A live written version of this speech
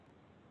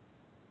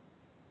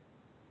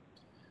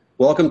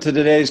Welcome to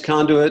today's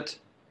Conduit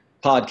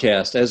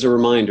podcast. As a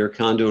reminder,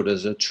 Conduit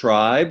is a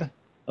tribe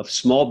of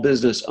small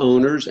business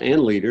owners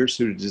and leaders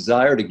who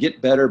desire to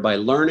get better by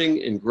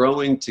learning and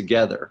growing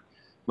together.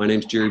 My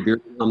name's Jerry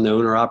Beerman. I'm the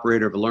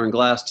owner-operator of Alluring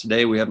Glass.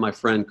 Today we have my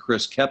friend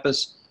Chris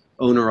Kepes,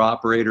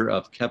 owner-operator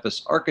of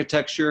Kepes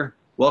Architecture.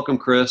 Welcome,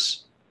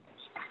 Chris.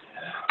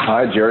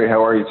 Hi, Jerry.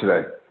 How are you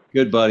today?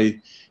 Good,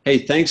 buddy. Hey,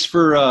 thanks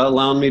for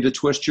allowing me to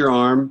twist your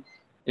arm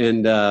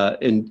and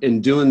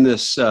doing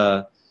this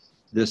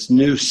this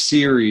new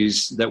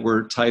series that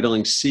we're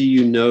titling "See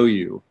You Know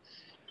You."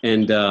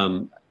 And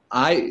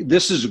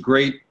this is a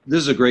great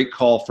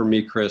call for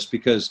me, Chris,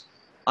 because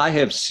I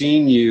have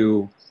seen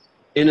you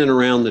in and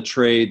around the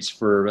trades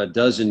for a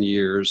dozen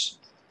years,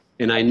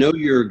 and I know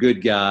you're a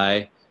good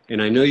guy,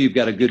 and I know you've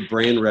got a good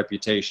brand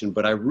reputation,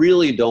 but I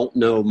really don't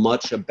know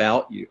much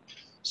about you.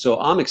 So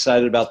I'm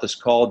excited about this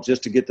call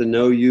just to get to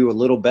know you a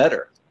little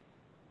better.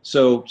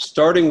 So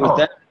starting with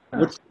that,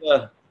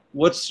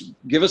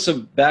 give us a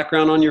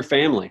background on your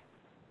family.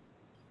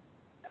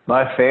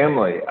 My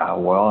family,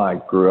 well,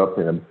 I grew up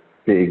in a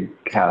big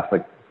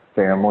Catholic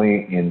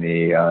family in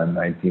the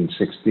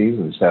 1960s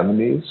and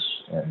 70s,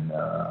 and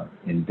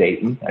in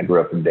Dayton. I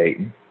grew up in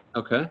Dayton.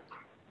 Okay.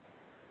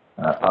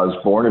 I was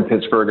born in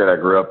Pittsburgh, and I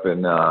grew up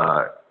in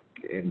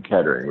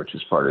Kettering, which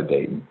is part of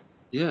Dayton.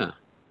 Yeah.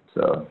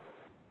 So.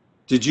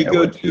 Did you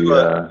go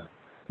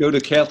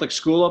to Catholic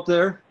school up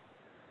there?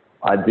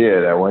 I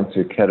did. I went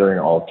to Kettering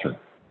Altar.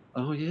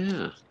 Oh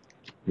yeah.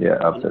 Yeah,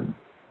 up in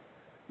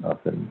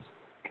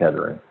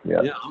Kettering.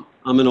 Yeah. Yeah,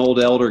 I'm an old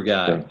elder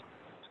guy.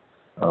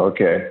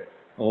 Okay.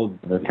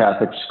 The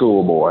Catholic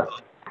school boy.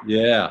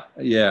 Yeah,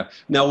 yeah.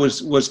 Now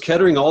was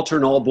Kettering Altar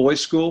an all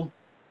boys school?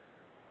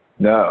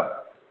 No.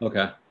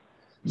 Okay.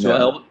 So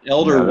no.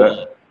 elder,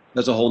 no,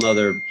 that's a whole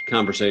nother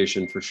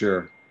conversation for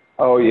sure.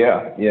 Oh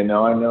yeah. Yeah.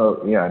 No, I know.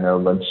 Yeah, I know a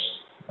bunch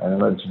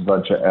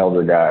of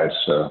elder guys.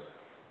 So.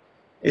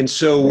 And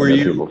so were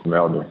you people from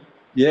Elder?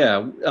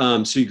 Yeah.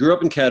 So you grew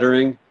up in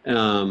Kettering,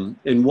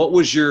 and what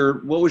was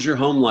your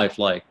home life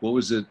like? What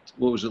was it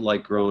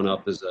like growing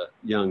up as a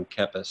young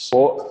Kepes?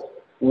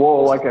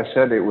 Well, like I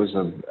said, it was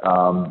a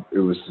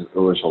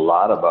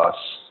lot of us.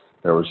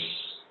 There was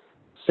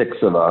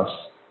 6 of us,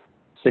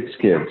 6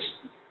 kids.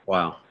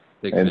 Wow.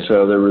 Big family.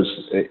 So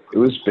it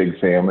was a big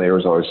family. I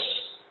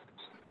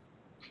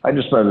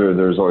just remember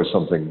there was always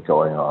something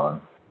going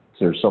on.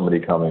 There's somebody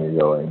coming and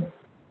going.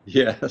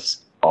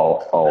 Yes.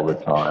 All the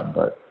time,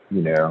 but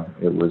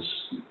it was,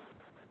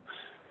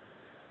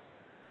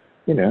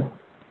 I don't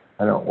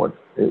know what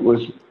it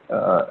was.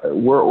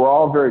 We're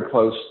all very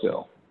close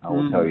still. I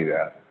will tell you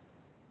that.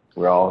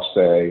 We all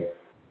stay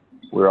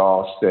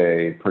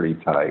pretty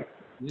tight.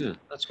 Yeah,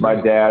 that's great.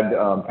 My dad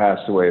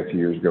passed away a few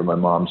years ago. My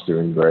mom's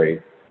doing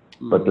great,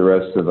 but the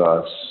rest of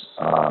us,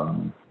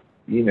 I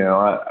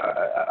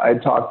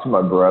talk to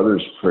my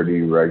brothers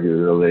pretty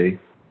regularly.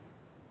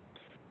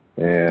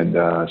 And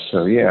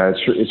so, yeah,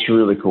 it's a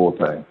really cool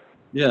thing.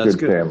 Yeah, it's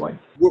good family.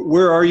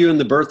 Where are you in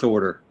the birth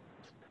order?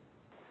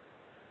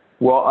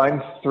 Well,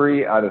 I'm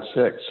 3 out of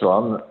 6, so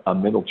I'm a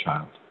middle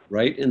child.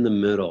 Right in the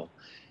middle.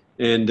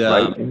 And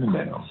right in the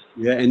middle.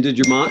 Yeah. And did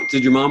your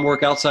mom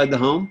work outside the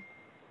home?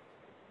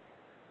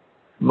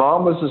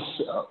 Mom was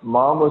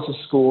a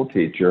school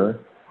teacher.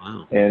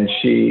 Wow. And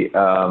she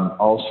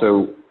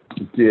also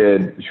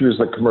she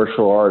was a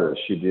commercial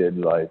artist. She did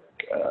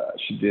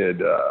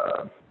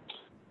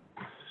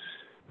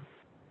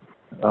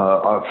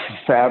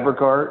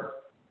fabric art.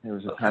 There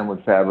was a time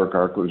when fabric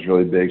art was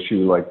really big. She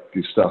would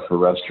do stuff for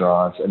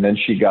restaurants, and then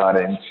she got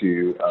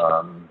into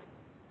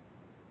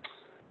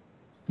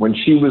when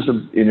she was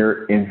in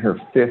her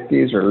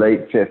 50s or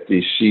late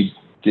 50s. She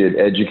did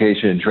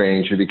education and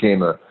training. She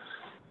became a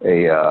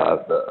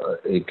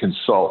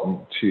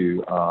consultant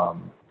to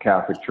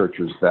Catholic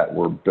churches that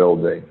were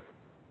building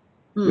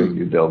big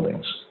new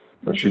buildings.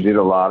 So she did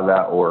a lot of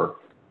that work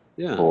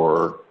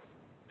for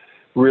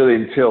really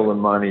until the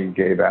money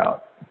gave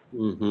out.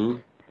 Mm-hmm.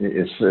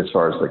 As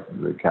far as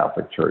the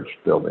Catholic Church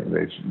building,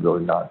 they're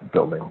really not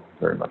building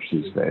very much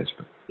these days.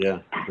 But yeah,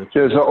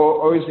 there's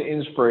always an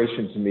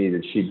inspiration to me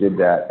that she did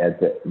that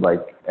at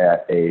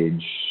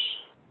age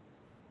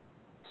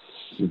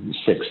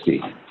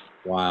 60.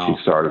 Wow. She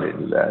started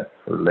into that,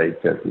 or late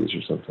 50s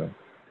or something.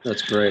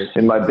 That's great.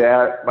 And my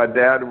dad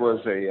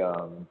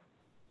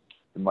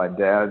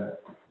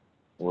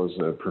was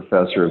a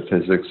professor of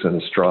physics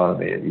and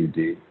astronomy at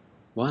UD.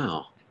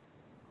 Wow.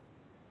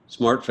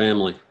 Smart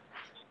family.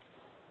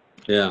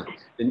 Yeah.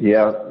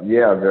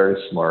 Yeah, very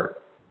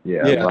smart.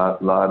 Yeah. A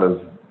lot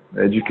of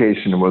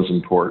education was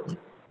important.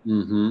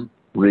 Mm-hmm.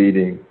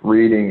 Reading,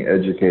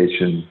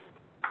 education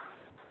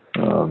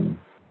was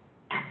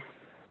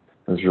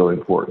really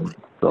important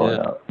growing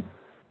up.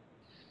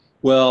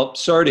 Well,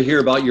 sorry to hear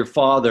about your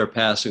father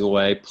passing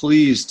away.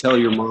 Please tell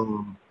your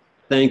mom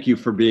thank you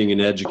for being an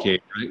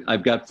educator.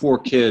 I've got 4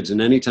 kids,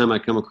 and anytime I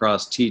come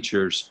across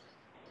teachers,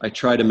 I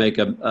try to make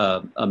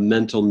a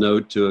mental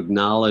note to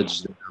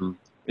acknowledge them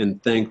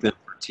and thank them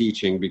for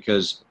teaching,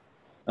 because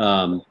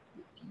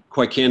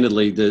quite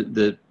candidly,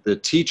 the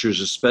teachers,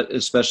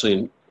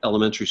 especially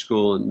elementary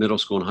school and middle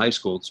school and high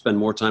school spend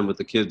more time with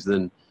the kids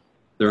than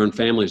their own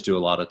families do a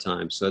lot of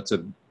times. So that's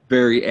a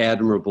very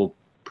admirable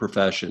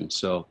profession.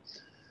 So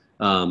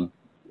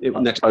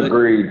next.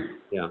 Agreed.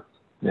 Yeah.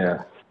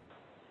 Yeah.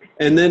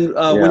 And then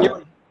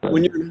Yeah.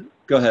 when you're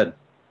go ahead.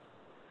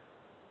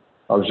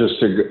 I was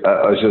just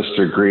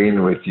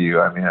agreeing with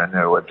you. I mean, I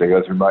know what they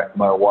go through.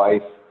 My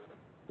wife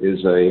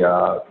is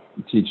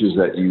teaches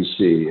at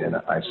UC, and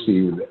I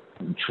see the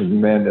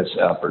tremendous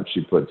effort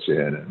she puts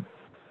in and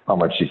how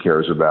much she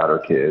cares about her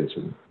kids.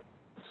 And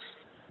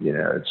you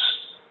know,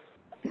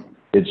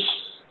 it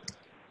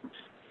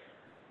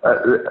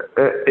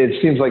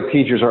seems like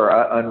teachers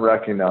are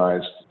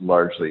unrecognized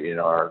largely in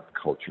our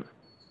culture.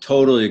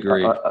 Totally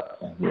agree.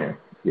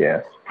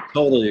 Yeah.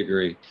 Totally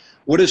agree.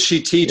 What does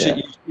she teach Yeah.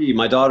 at UC?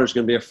 My daughter's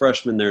going to be a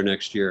freshman there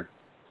next year.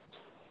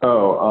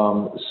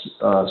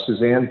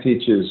 Suzanne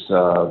teaches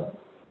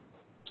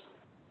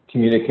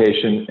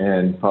communication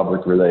and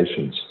public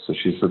relations. So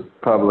she's the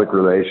public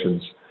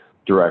relations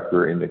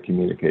director in the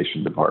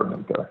communication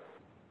department there.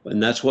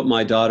 And that's what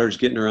my daughter's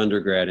getting her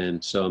undergrad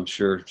in. So I'm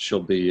sure she'll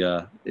be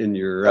in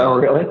your. Oh,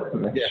 really?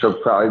 Yeah.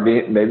 She'll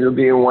probably maybe it'll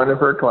be in one of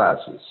her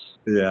classes.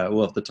 Yeah,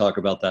 we'll have to talk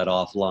about that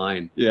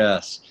offline.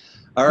 Yes.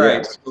 All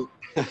right.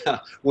 Yeah. So,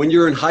 when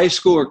you're in high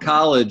school or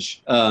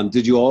college,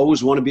 did you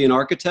always want to be an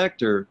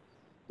architect, or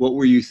what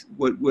were you?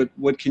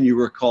 What can you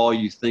recall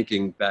you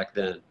thinking back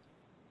then?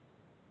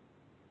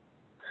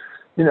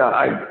 You know,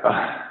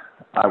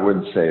 I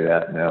wouldn't say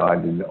that. No, I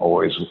didn't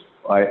always.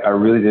 I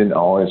really didn't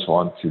always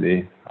want to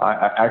be.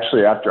 I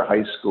actually, after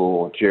high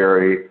school,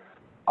 Jerry,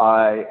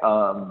 I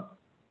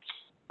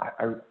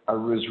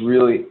was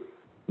really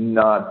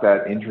not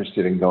that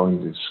interested in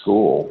going to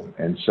school,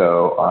 and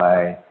so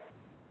I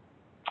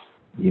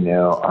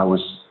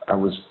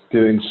was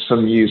doing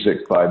some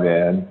music by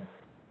then,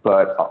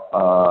 but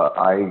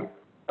I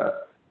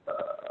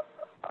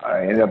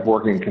ended up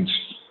working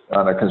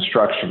on a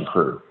construction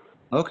crew.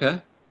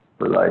 Okay.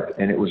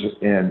 And it was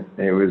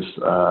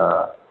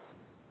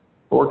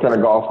worked on a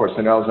golf course,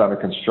 and I was on a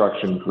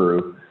construction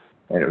crew,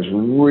 and it was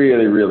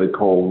really, really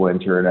cold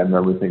winter, and I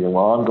remember thinking,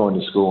 well, I'm going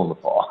to school in the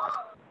fall.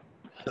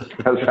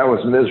 Because that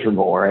was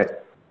miserable, right?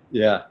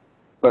 Yeah.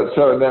 But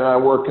so then I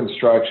worked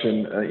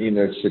construction,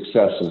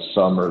 successive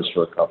summers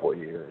for a couple of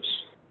years.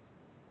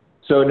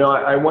 So no,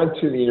 I went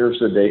to the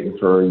University of Dayton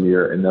for a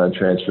year, and then I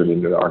transferred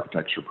into the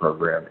architecture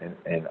program.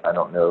 And I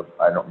don't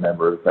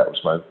remember if that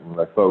was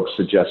my folks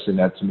suggesting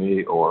that to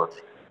me, or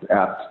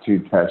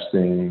aptitude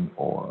testing,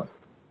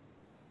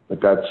 but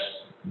that's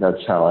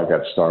how I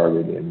got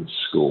started in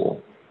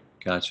school.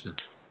 Gotcha.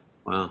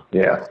 Wow.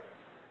 Yeah.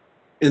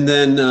 And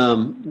then,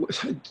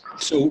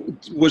 so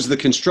was the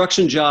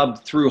construction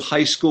job through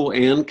high school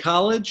and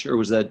college, or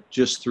was that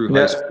just through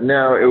high school?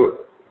 No,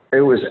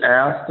 it was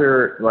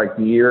after, like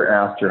the year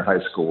after high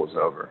school was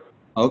over.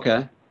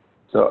 Okay.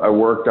 So I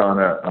worked on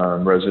a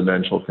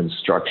residential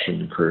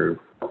construction crew.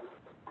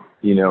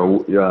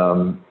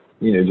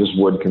 Just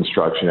wood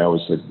construction. I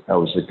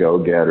was a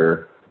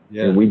go-getter.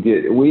 Yeah. And we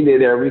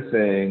did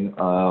everything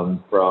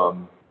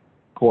from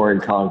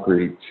pouring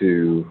concrete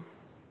to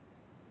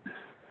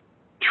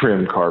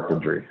trim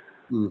carpentry.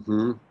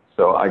 Mm-hmm.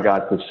 So I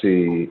got to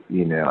see,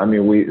 we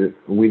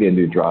didn't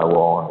do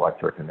drywall and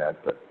electric and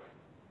that, but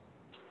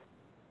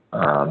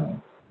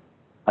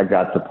I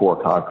got to pour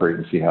concrete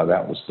and see how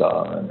that was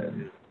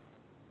done,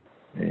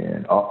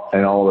 and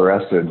all the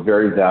rest of it.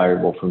 Very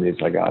valuable for me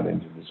as I got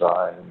into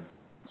design.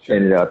 Sure.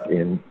 Ended up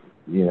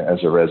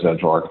as a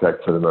residential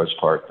architect for the most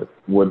part, but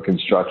wood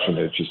construction,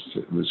 it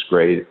was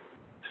great.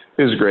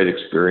 It was a great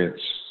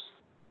experience.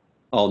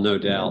 Oh, no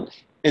doubt.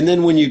 And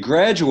then when you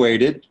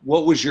graduated,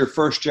 what was your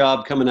first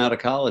job coming out of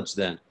college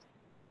then?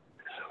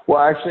 Well,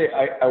 actually,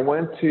 I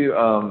went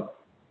to,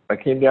 I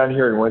came down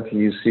here and went to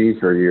UC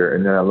for a year,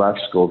 and then I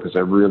left school because I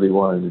really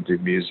wanted to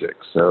do music.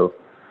 So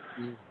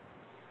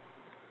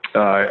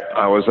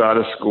I was out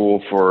of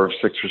school for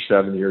 6 or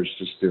 7 years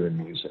just doing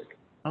music.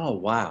 Oh,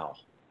 wow.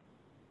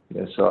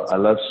 Yeah, so I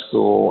left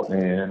school,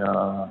 and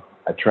I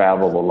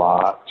traveled a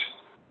lot.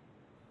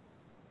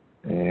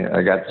 And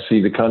I got to see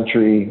the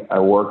country. I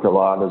worked a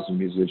lot as a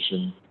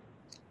musician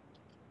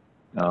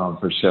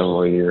for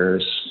several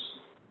years.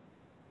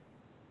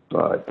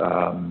 But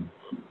and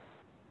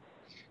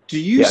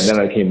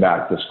then I came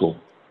back to school.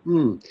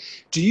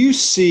 Do you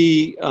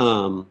see,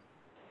 and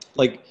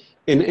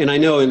I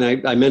know,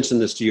 and I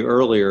mentioned this to you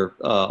earlier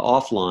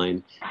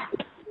offline,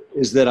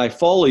 is that I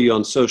follow you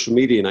on social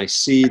media, and I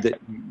see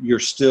that you're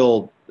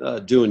still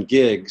doing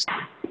gigs.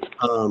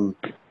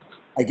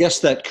 I guess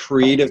that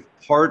creative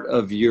part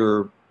of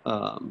your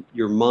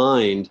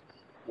mind,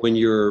 when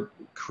you're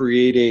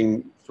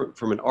creating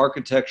from an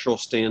architectural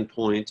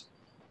standpoint,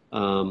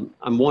 I'm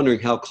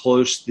wondering how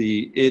close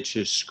the itch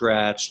is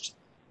scratched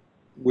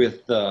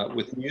with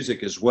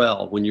music as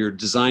well. When you're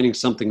designing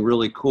something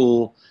really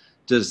cool,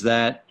 does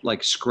that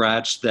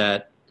scratch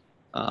that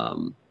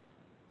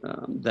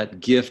that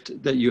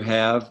gift that you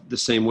have the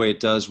same way it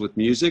does with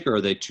music, or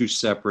are they two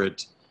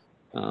separate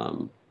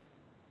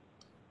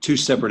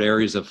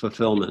areas of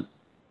fulfillment?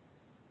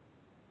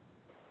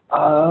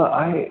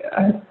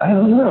 I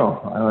don't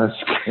know.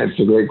 That's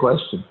a great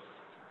question.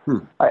 Hmm.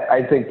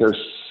 I think they're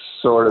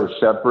sort of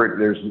separate.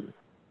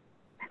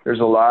 There's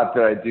a lot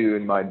that I do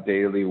in my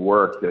daily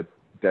work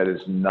that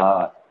is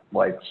not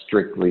like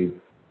strictly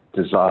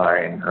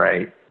design,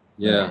 right?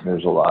 Yeah.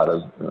 There's a lot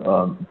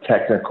of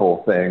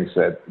technical things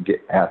that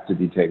have to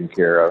be taken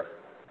care of.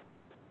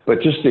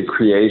 But just the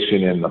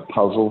creation and the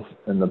puzzle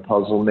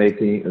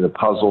making and the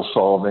puzzle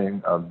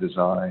solving of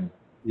design,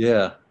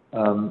 Yeah.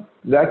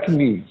 that can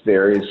be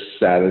very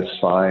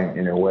satisfying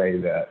in a way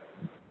that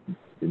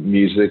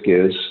music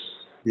is.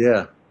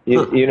 Yeah.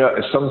 Huh. You know,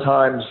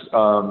 sometimes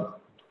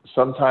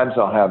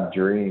I'll have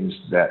dreams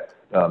that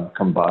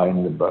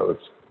combine the both.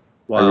 I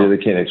Wow. really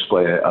can't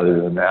explain it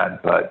other than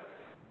that, but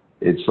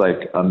it's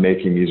like I'm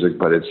making music,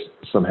 but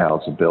somehow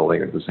it's a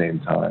building at the same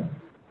time.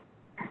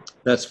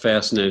 That's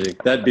fascinating.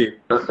 That'd be,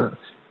 I I'd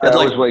like,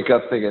 always wake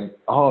up thinking,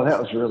 "Oh, that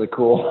was really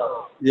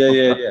cool." yeah,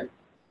 yeah, yeah.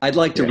 I'd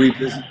like to Yeah.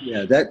 revisit.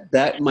 Yeah,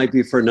 that might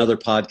be for another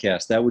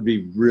podcast. That would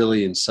be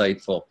really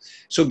insightful.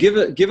 So give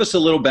us a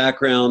little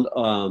background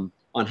on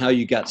how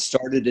you got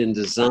started in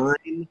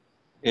design,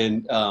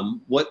 and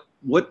what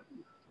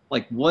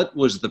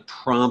was the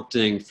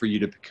prompting for you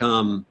to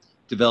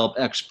develop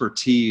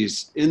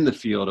expertise in the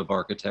field of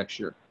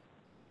architecture?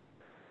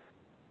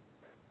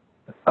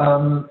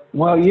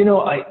 Well, you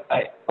know, I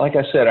like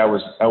I said, I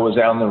was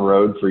out on the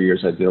road for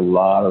years. I did a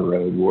lot of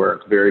road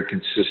work, very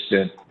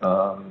consistent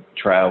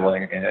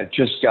traveling, and it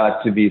just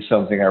got to be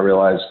something I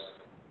realized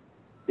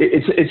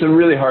it's a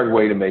really hard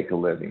way to make a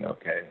living.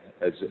 Okay,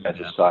 as a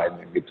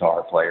sideman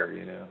guitar player,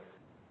 you know,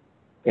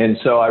 and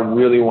so I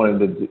really wanted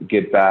to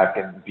get back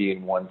and be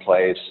in one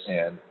place.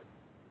 And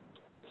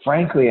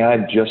frankly, I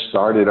had just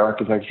started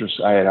architecture.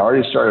 I had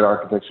already started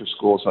architecture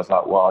school, so I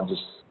thought, well,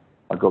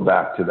 I'll go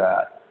back to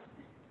that.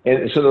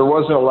 And so there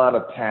wasn't a lot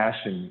of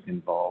passion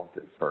involved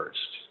at first.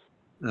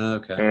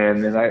 Okay.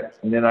 And then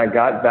I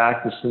got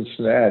back to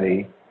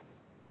Cincinnati.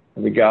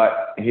 And we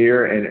got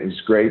here, and it was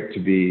great to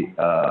be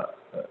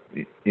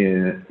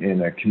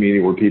in a community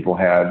where people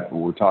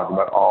were talking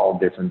about all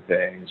different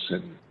things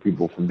and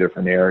people from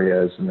different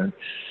areas, and then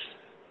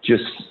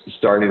just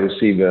starting to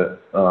see the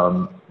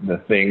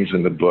things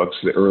in the books,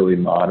 the early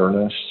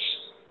modernists,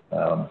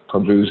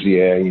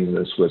 Corbusier,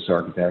 the Swiss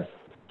architect.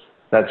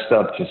 That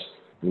stuff just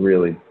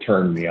really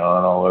turned me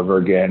on all over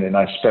again. And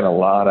I spent a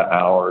lot of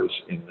hours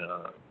in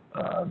the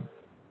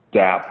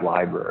DAP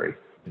library,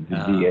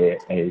 the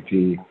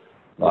DAP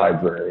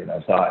library. And I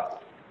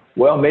thought,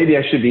 well, maybe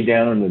I should be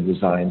down in the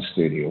design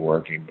studio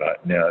working,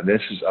 but no,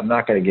 I'm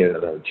not going to get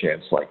another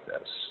chance like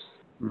this.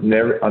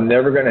 Mm-hmm. I'm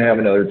never going to have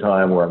another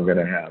time where I'm going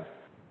to have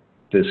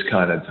this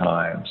kind of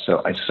time.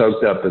 So I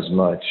soaked up as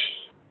much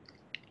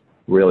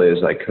really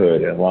as I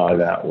could. And a lot of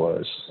that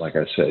was, like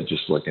I said,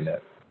 just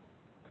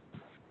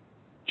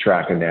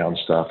tracking down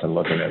stuff and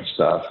looking at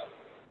stuff.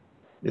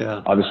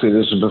 Yeah. Obviously,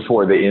 this was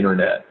before the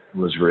internet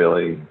was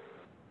really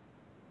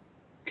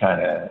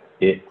kind of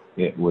it.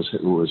 It was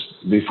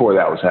before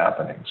that was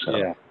happening. So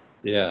yeah,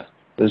 yeah.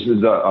 This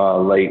is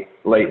the late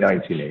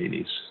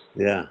 1980s.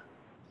 Yeah,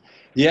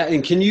 yeah.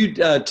 And can you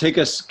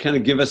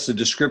give us a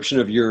description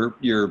of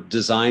your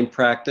design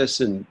practice,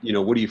 and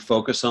what do you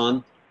focus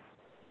on?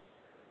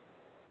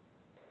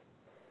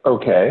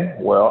 Okay.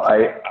 Well,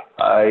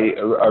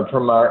 I'm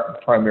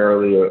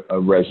primarily a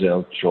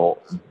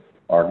residential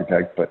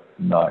architect, but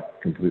not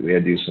completely. I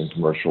do some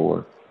commercial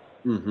work.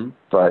 Mm-hmm.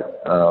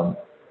 But,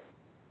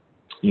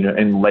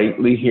 and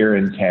lately here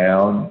in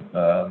town,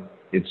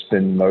 it's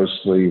been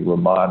mostly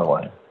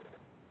remodeling.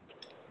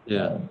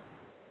 Yeah.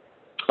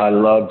 I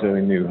love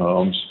doing new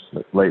homes,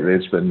 but lately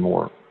it's been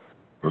more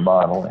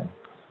remodeling.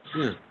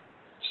 Yeah.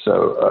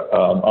 So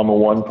I'm a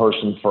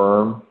one-person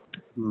firm.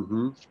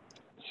 Mm-hmm.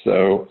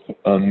 So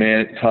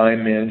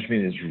time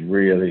management is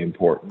really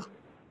important.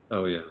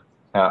 Oh yeah.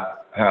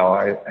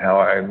 How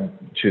I'm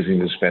choosing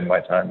to spend my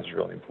time is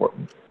really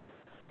important.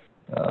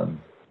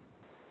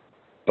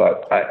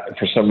 But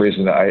for some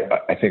reason,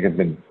 I think I've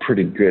been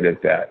pretty good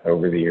at that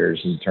over the years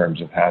in terms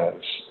of how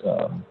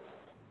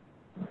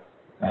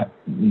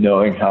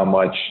knowing how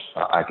much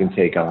I can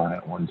take on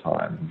at one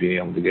time, being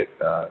able to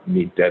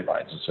meet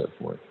deadlines and so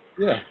forth.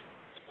 Yeah.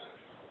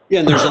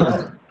 Yeah,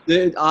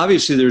 and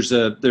obviously there's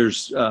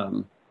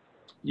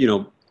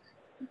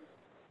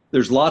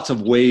lots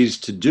of ways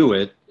to do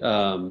it.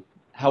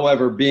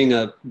 However, being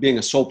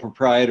a sole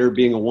proprietor,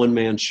 being a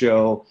one-man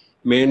show,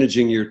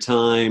 managing your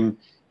time,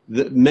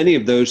 many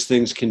of those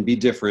things can be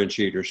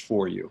differentiators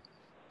for you.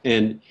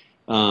 And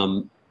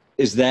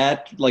is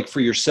that like for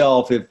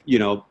yourself? If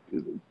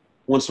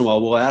once in a while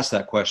we'll ask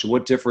that question: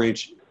 what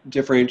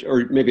differentiate,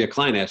 or maybe a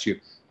client asks you,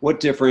 what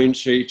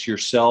differentiates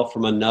yourself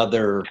from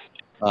another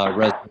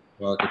resident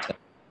architect?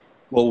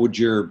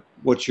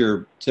 What's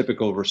your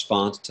typical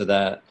response to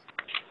that?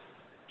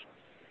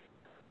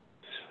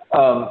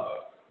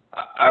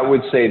 I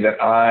would say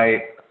that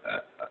I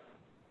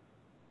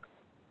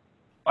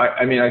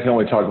mean, I can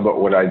only talk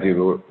about what I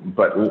do,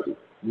 but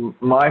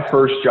my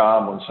first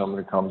job when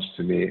somebody comes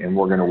to me and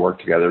we're going to work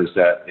together is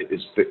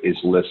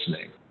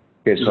listening.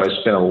 Okay, so I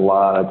spend a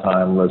lot of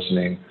time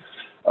listening.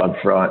 up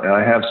front, and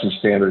I have some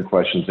standard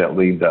questions that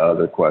lead to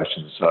other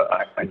questions. So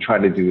I try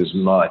to do as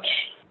much,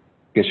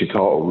 I guess you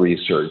call it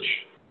research,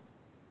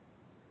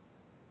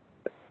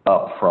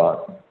 up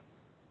front.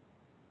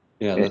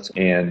 Yeah, that's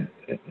and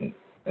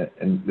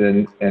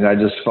I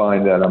just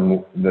find that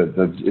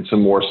it's a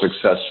more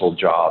successful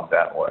job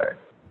that way.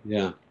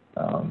 yeah.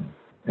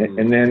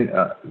 And then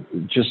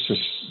just the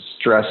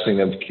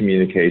stressing of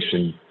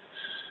communication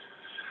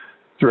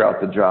throughout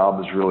the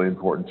job is really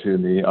important to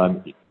me.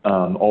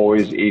 I'm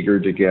always eager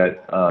to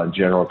get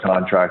general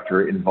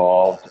contractor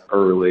involved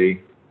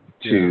early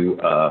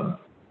to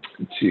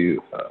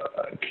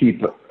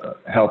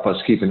help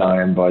us keep an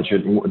eye on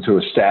budget,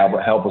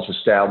 help us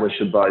establish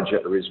a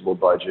budget, a reasonable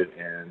budget,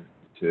 and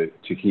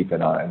to keep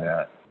an eye on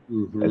that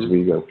as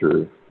we go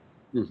through.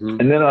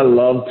 And then I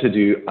love to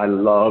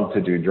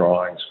do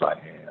drawings by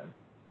hand.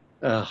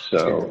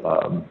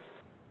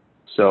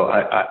 So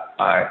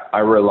I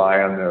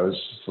rely on those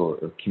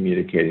for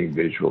communicating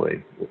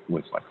visually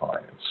with my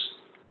clients.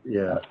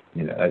 Yeah.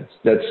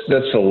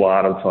 That's a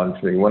lot of fun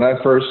for me. When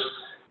I first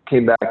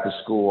came back to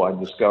school, I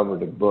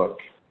discovered a book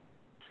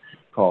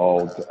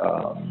called,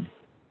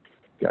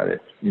 got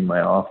it in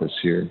my office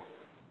here,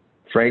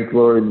 Frank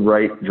Lloyd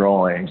Wright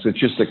Drawings. It's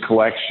just a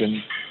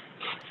collection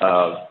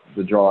of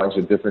the drawings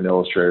that different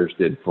illustrators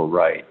did for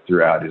Wright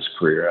throughout his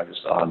career.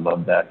 I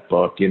love that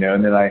book, And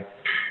then I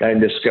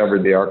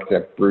discovered the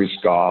architect Bruce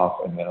Goff,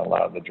 and then a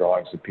lot of the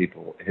drawings that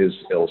his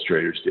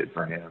illustrators did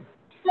for him.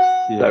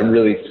 Yeah. So I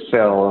really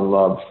fell in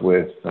love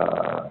with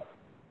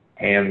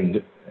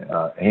hand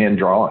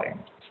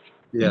drawing,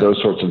 those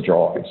sorts of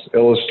drawings,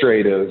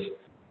 illustrative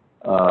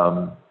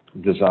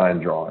design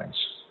drawings.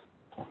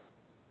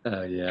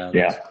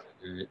 Yeah.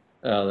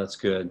 Oh, that's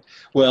good.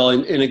 Well,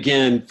 and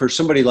again, for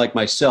somebody like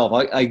myself,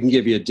 I can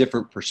give you a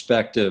different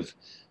perspective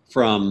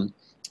from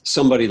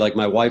somebody like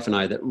my wife and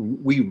I, that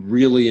we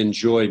really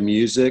enjoy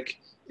music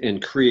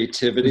and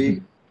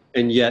creativity,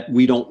 and yet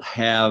we don't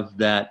have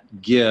that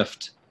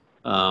gift.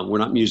 We're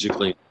not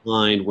musically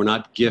inclined. We're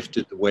not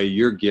gifted the way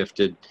you're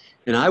gifted.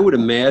 And I would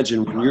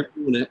imagine when you're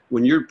doing it,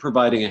 when you're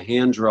providing a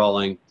hand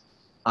drawing,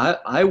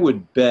 I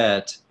would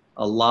bet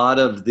a lot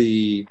of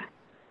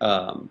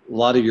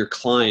your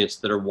clients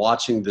that are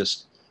watching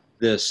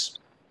this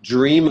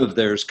dream of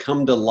theirs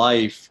come to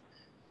life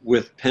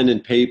with pen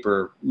and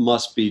paper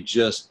must be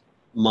just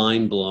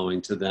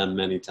mind-blowing to them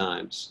many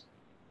times.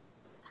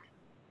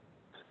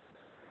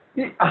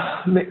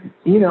 I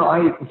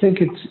think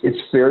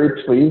it's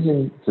very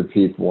pleasing to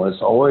people.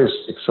 It's always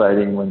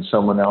exciting when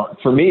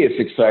for me, it's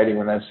exciting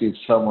when I see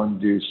someone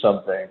do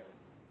something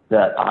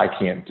that I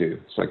can't do.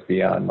 It's like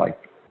beyond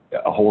like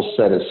a whole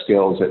set of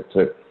skills that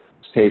it's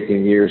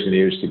taken years and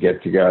years to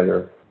get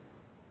together.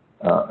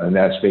 And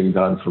that's being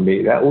done for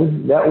me. That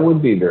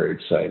would be very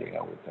exciting,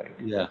 I would think.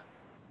 Yeah.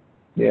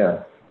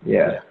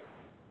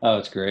 Oh,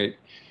 it's great.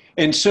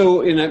 And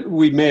so,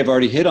 we may have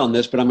already hit on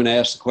this, but I'm going to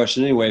ask the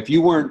question anyway. If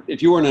you weren't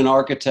an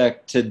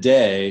architect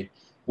today,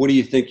 what do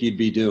you think you'd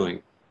be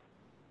doing?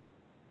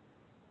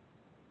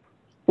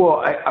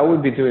 Well, I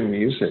would be doing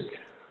music.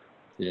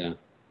 Yeah.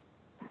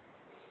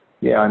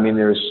 Yeah. I mean,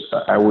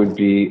 I would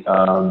be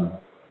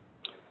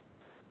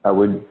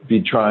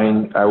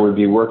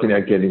working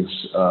at getting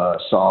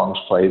songs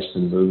placed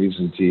in movies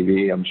and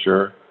TV, I'm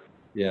sure.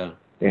 Yeah.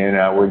 And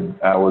I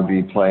would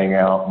be playing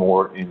out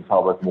more in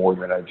public more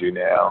than I do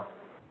now.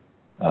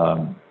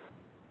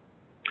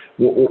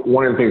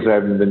 One of the things I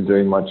haven't been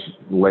doing much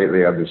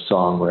lately is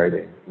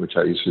songwriting, which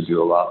I used to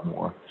do a lot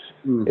more.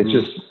 It's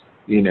just,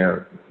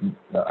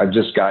 I've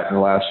just in the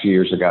last few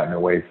years, I've gotten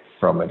away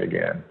from it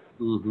again.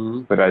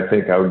 But I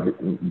think I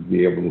would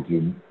be able to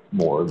do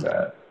more of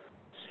that.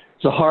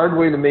 It's a hard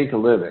way to make a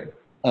living.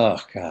 Oh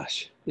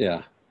gosh.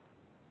 Yeah.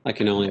 I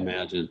can only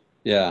imagine.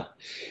 Yeah.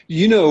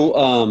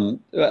 Joe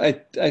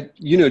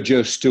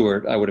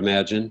Stewart, I would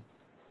imagine.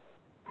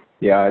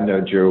 Yeah, I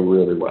know Joe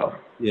really well.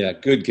 Yeah,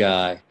 good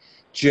guy.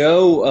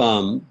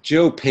 Joe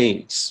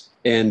paints,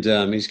 and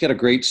he's got a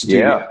great studio.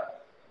 Yeah.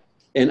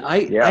 And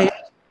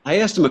I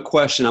asked him a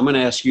question. I'm going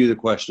to ask you the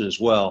question as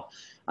well.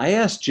 I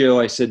asked Joe,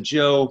 I said,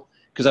 Joe,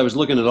 because I was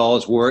looking at all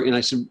his work, and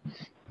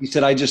he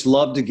said, I just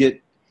love to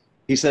get,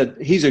 he said,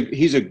 he's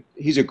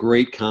a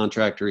great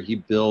contractor. He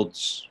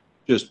builds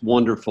just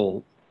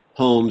wonderful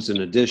homes and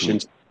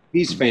additions.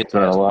 He's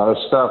fantastic. Done a lot of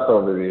stuff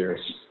over the years.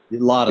 A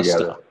lot of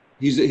stuff.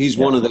 He's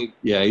one of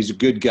he's a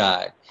good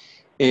guy.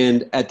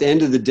 And at the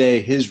end of the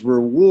day, his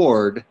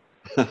reward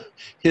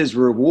is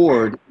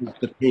to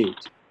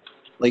paint.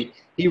 Like,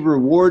 he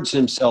rewards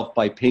himself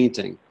by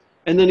painting.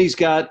 And then he's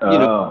got,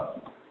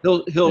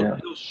 he'll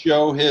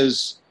show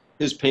his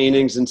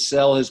paintings and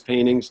sell his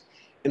paintings.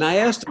 And I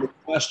asked him a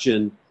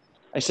question.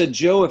 I said,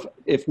 Joe,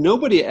 if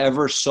nobody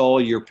ever saw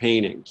your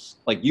paintings,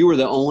 like you were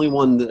the only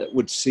one that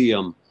would see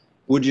them,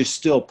 would you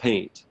still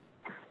paint?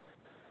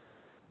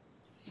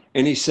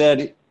 And he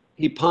said,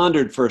 he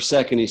pondered for a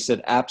second. He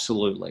said,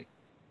 absolutely.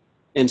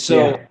 And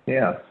so,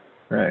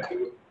 right.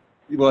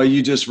 Well,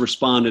 you just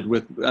responded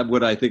with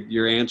what I think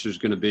your answer is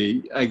going to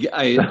be.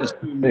 I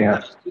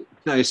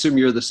assume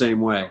you're the same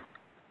way.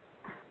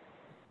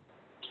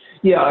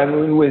 Yeah, I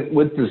mean,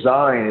 with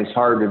design, it's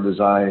hard to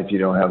design if you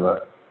don't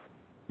have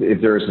if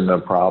there isn't a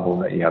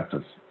problem that you have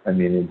to, I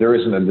mean, if there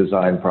isn't a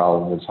design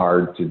problem, it's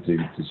hard to do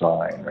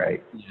design,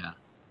 right? Yeah.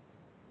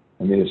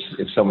 I mean,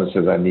 if someone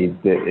says I need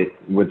it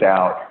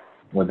without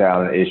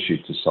an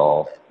issue to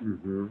solve.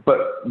 Mm-hmm.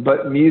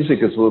 But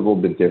music is a little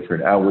bit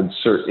different.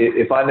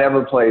 If I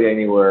never played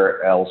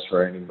anywhere else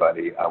for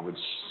anybody, I would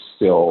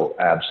still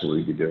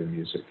absolutely be doing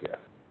music. Yeah.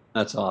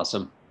 That's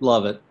awesome.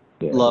 Love it.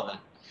 Yeah. Love it.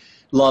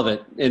 Love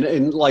it.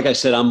 And like I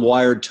said, I'm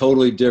wired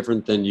totally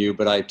different than you,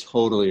 but I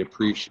totally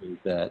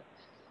appreciate that.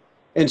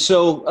 And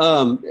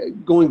so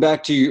going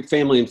back to your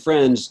family and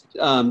friends,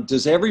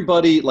 does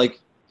everybody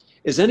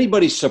is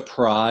anybody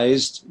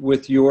surprised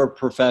with your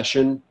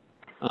profession?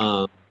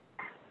 Do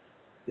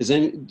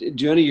any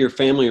of your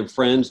family and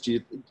friends,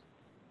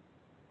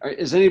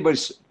 is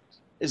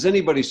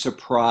anybody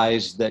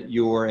surprised that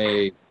you're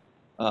a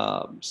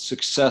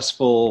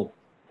successful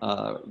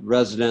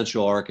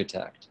residential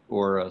architect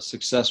or a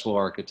successful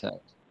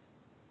architect?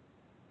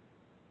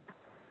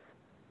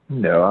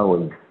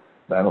 No,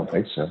 I don't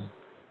think so.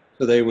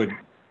 So they would.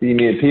 You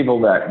mean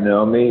people that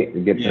know me,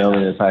 get to know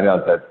me and find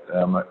out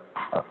that,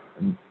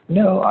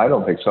 no, I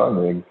don't think so. I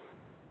mean,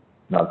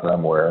 not that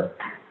I'm aware of.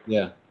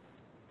 Yeah.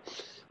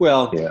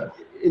 Well, yeah.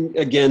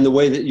 Again, the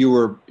way that you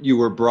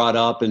were brought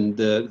up and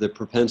the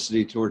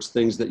propensity towards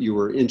things that you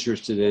were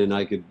interested in,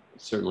 I could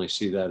certainly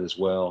see that as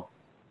well.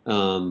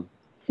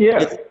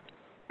 Yeah.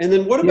 And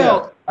then what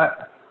about? Go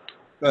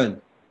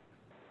ahead.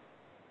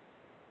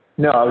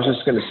 No, I was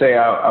just going to say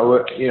I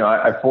was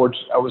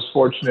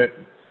fortunate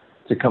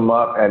to come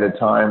up at a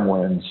time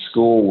when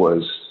school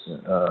was,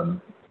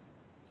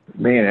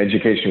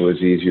 education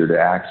was easier to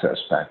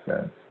access back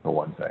then, for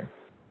one thing.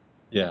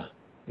 Yeah.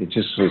 It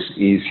just was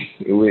easy.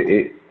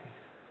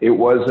 It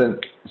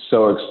wasn't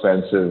so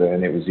expensive,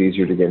 and it was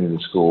easier to get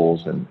into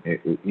schools, and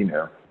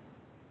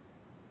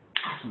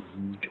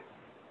Mm-hmm.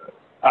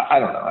 I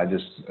don't know. I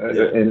just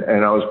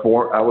and I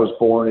was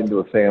born into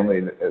a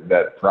family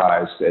that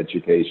prized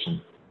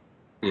education.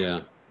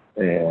 Yeah.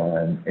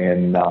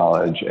 And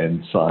knowledge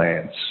and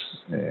science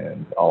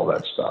and all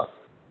that stuff.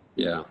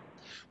 Yeah.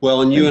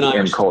 Well, and you and I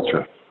and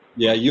culture.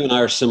 Yeah, you and I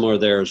are similar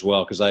there as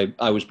well, because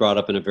I was brought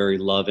up in a very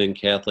loving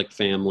Catholic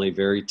family,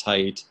 very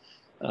tight,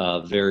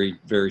 very,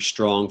 very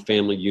strong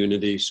family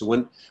unity.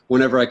 So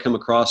whenever I come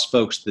across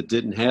folks that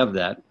didn't have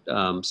that,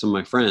 some of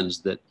my friends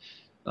that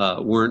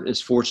weren't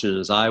as fortunate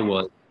as I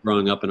was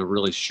growing up in a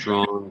really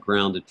strong,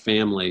 grounded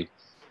family,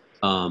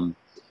 I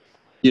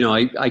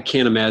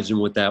can't imagine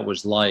what that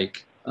was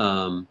like.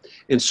 And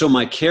so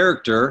my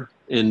character,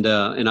 and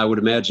I would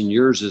imagine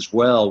yours as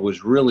well,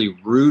 was really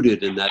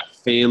rooted in that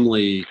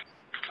family,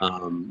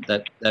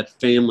 that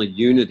family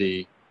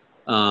unity.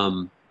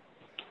 Can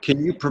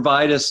you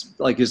provide us,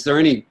 is there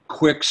any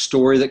quick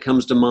story that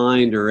comes to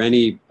mind, or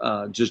any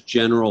just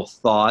general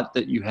thought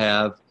that you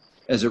have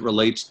as it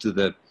relates to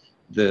the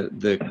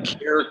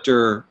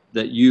character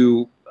that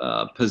you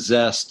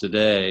possess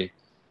today,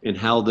 and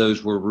how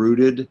those were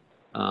rooted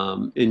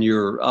in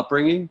your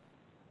upbringing?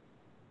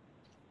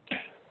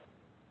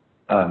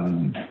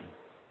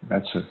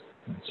 That's a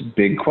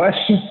big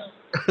question.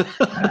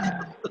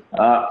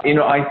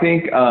 I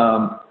think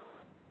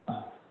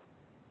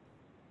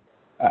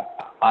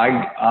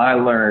I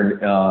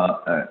learned.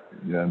 I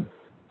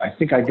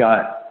think I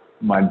got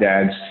my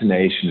dad's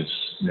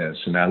tenaciousness,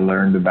 and I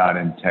learned about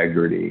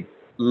integrity.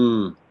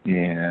 Mm.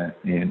 And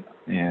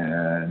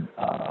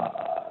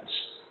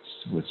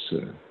what's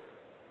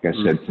like I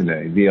said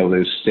today, be able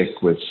to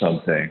stick with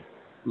something.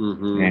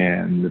 Mm-hmm.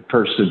 And the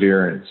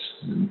perseverance.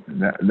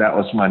 That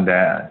was my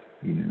dad,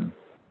 And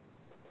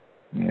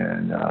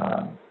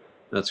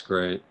that's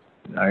great.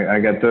 I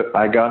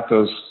got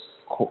those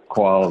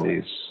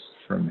qualities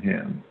from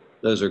him.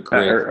 Those are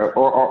great.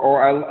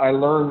 Or I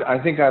learned. I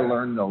think I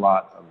learned a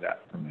lot of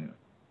that from him.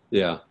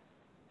 Yeah.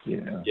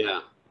 Yeah.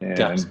 And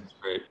that's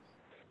great.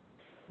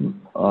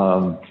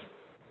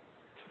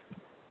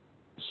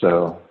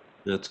 So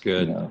that's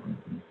good.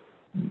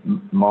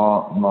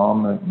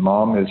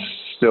 Mom is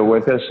still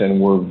with us, and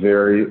we're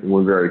very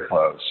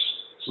close.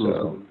 So,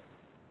 mm-hmm.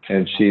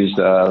 And she's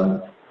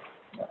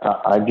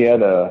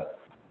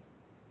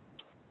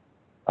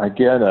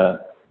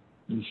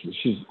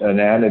she's an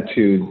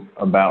attitude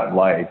about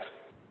life.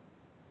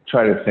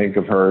 Try to think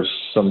of her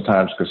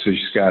sometimes, because she's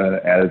got an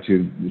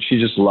attitude. She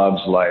just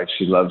loves life.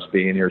 She loves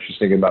being here. She's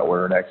thinking about what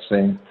her next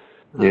thing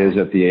is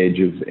at the age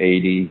of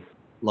 88.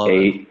 Love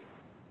it.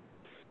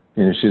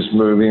 And she's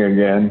moving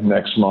again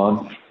next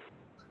month.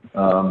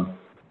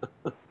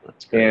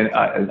 And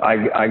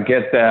I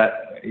get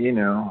that,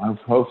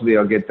 hopefully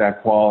I'll get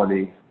that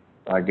quality.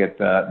 I get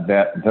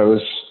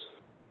those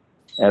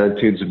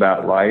attitudes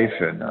about life,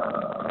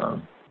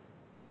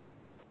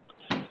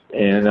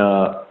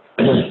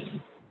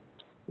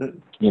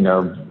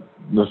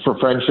 for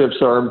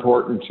friendships are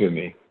important to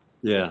me.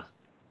 Yeah.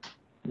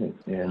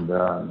 And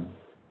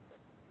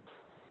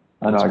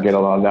I know I get a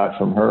lot of that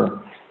from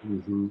her.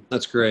 Mm-hmm.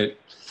 That's great.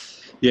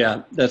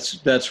 Yeah,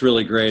 that's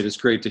really great. It's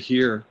great to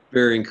hear.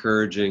 Very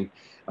encouraging.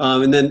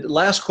 And then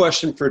last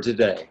question for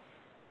today.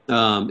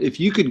 If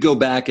you could go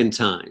back in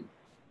time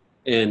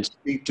and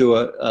speak to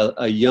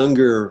a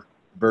younger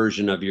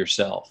version of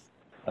yourself,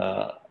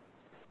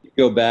 you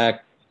go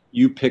back,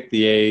 you pick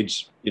the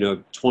age,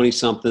 20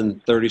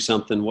 something, 30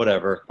 something,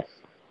 whatever.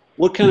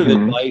 What kind of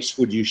advice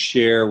would you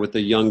share with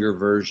a younger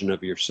version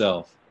of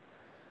yourself?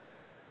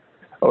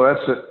 Oh,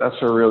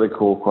 that's a really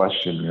cool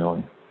question,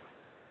 really.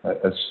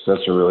 That's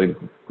a really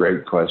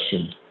great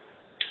question.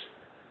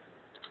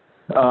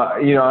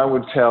 I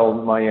would tell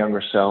my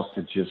younger self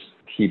to just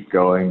keep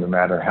going no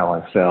matter how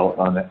I felt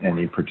on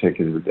any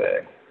particular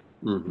day.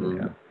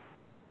 Mm-hmm.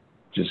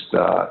 Just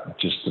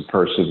to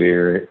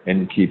persevere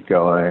and keep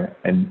going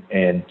and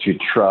to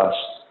trust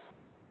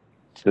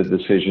the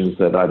decisions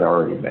that I'd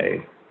already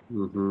made.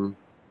 Mm-hmm.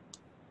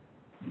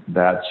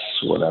 That's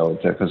what I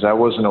would say, because I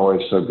wasn't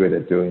always so good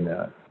at doing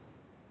that.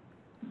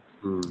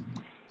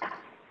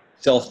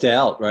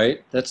 Self-doubt,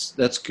 right?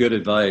 That's good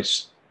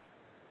advice.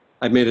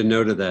 I made a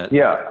note of that.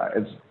 Yeah,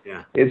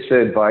 it's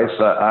advice.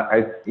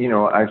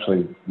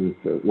 Actually,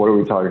 what are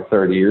we talking?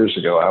 30 years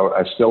ago,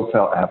 I still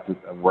have to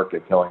work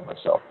at telling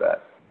myself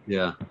that.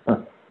 Yeah.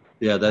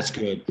 Yeah, that's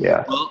good.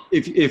 Yeah. Well,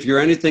 if you're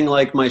anything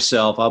like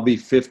myself, I'll be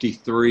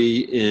 53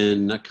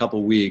 in a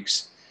couple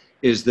weeks.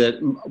 Is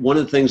that one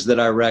of the things that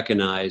I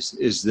recognize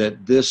is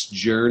that this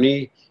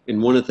journey,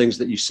 and one of the things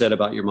that you said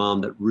about your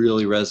mom that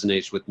really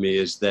resonates with me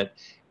is that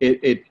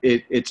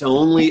it's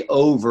only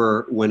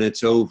over when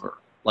it's over.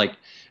 Like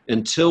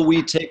until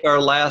we take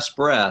our last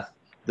breath,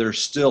 there's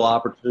still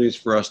opportunities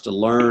for us to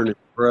learn and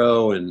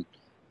grow. And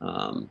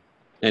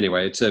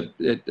anyway,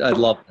 I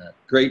love that.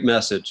 Great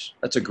message.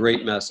 That's a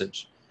great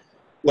message.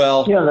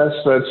 Well, yeah,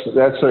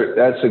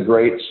 that's a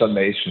great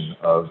summation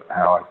of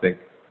how I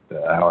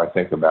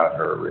think about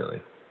her. Really,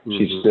 mm-hmm.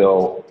 She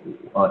still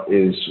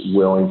is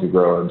willing to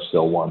grow and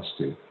still wants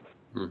to.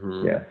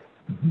 Mm-hmm. Yeah.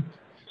 Mm-hmm.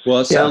 Well,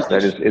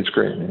 it's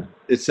great. Yeah.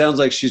 It sounds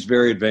like she's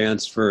very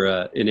advanced for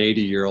an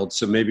 80-year-old.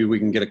 So maybe we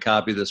can get a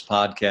copy of this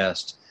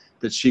podcast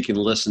that she can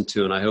listen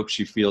to, and I hope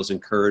she feels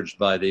encouraged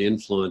by the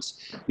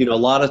influence. A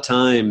lot of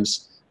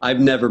times I've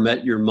never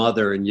met your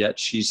mother, and yet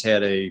she's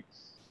had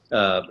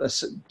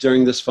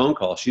during this phone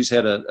call, she's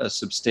had a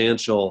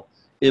substantial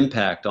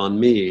impact on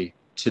me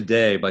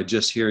today by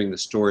just hearing the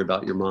story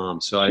about your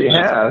mom. So she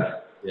has.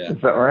 Yeah.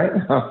 Is that right?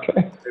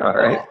 Okay. All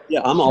right.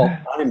 Yeah,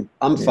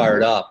 I'm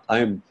fired up.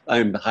 I'm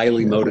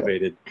highly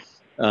motivated.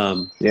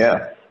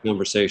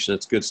 Conversation.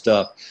 That's good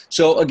stuff.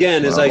 So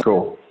again, as I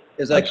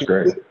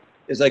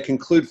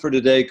conclude for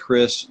today,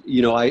 Chris,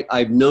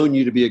 I've known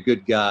you to be a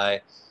good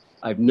guy.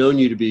 I've known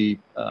you to be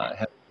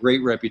have a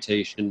great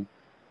reputation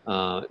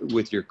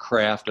with your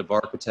craft of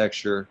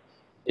architecture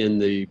in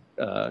the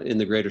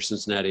greater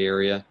Cincinnati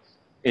area.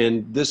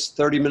 And this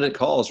 30-minute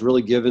call has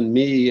really given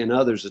me and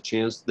others a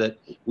chance that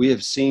we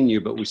have seen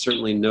you, but we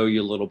certainly know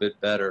you a little bit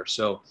better.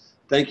 So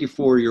thank you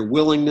for your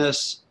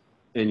willingness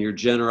and your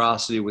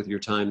generosity with your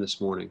time this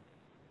morning.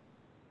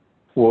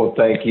 Well,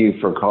 thank you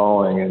for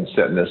calling and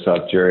setting this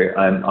up, Jerry.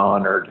 I'm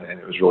honored, and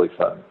it was really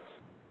fun.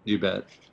 You bet.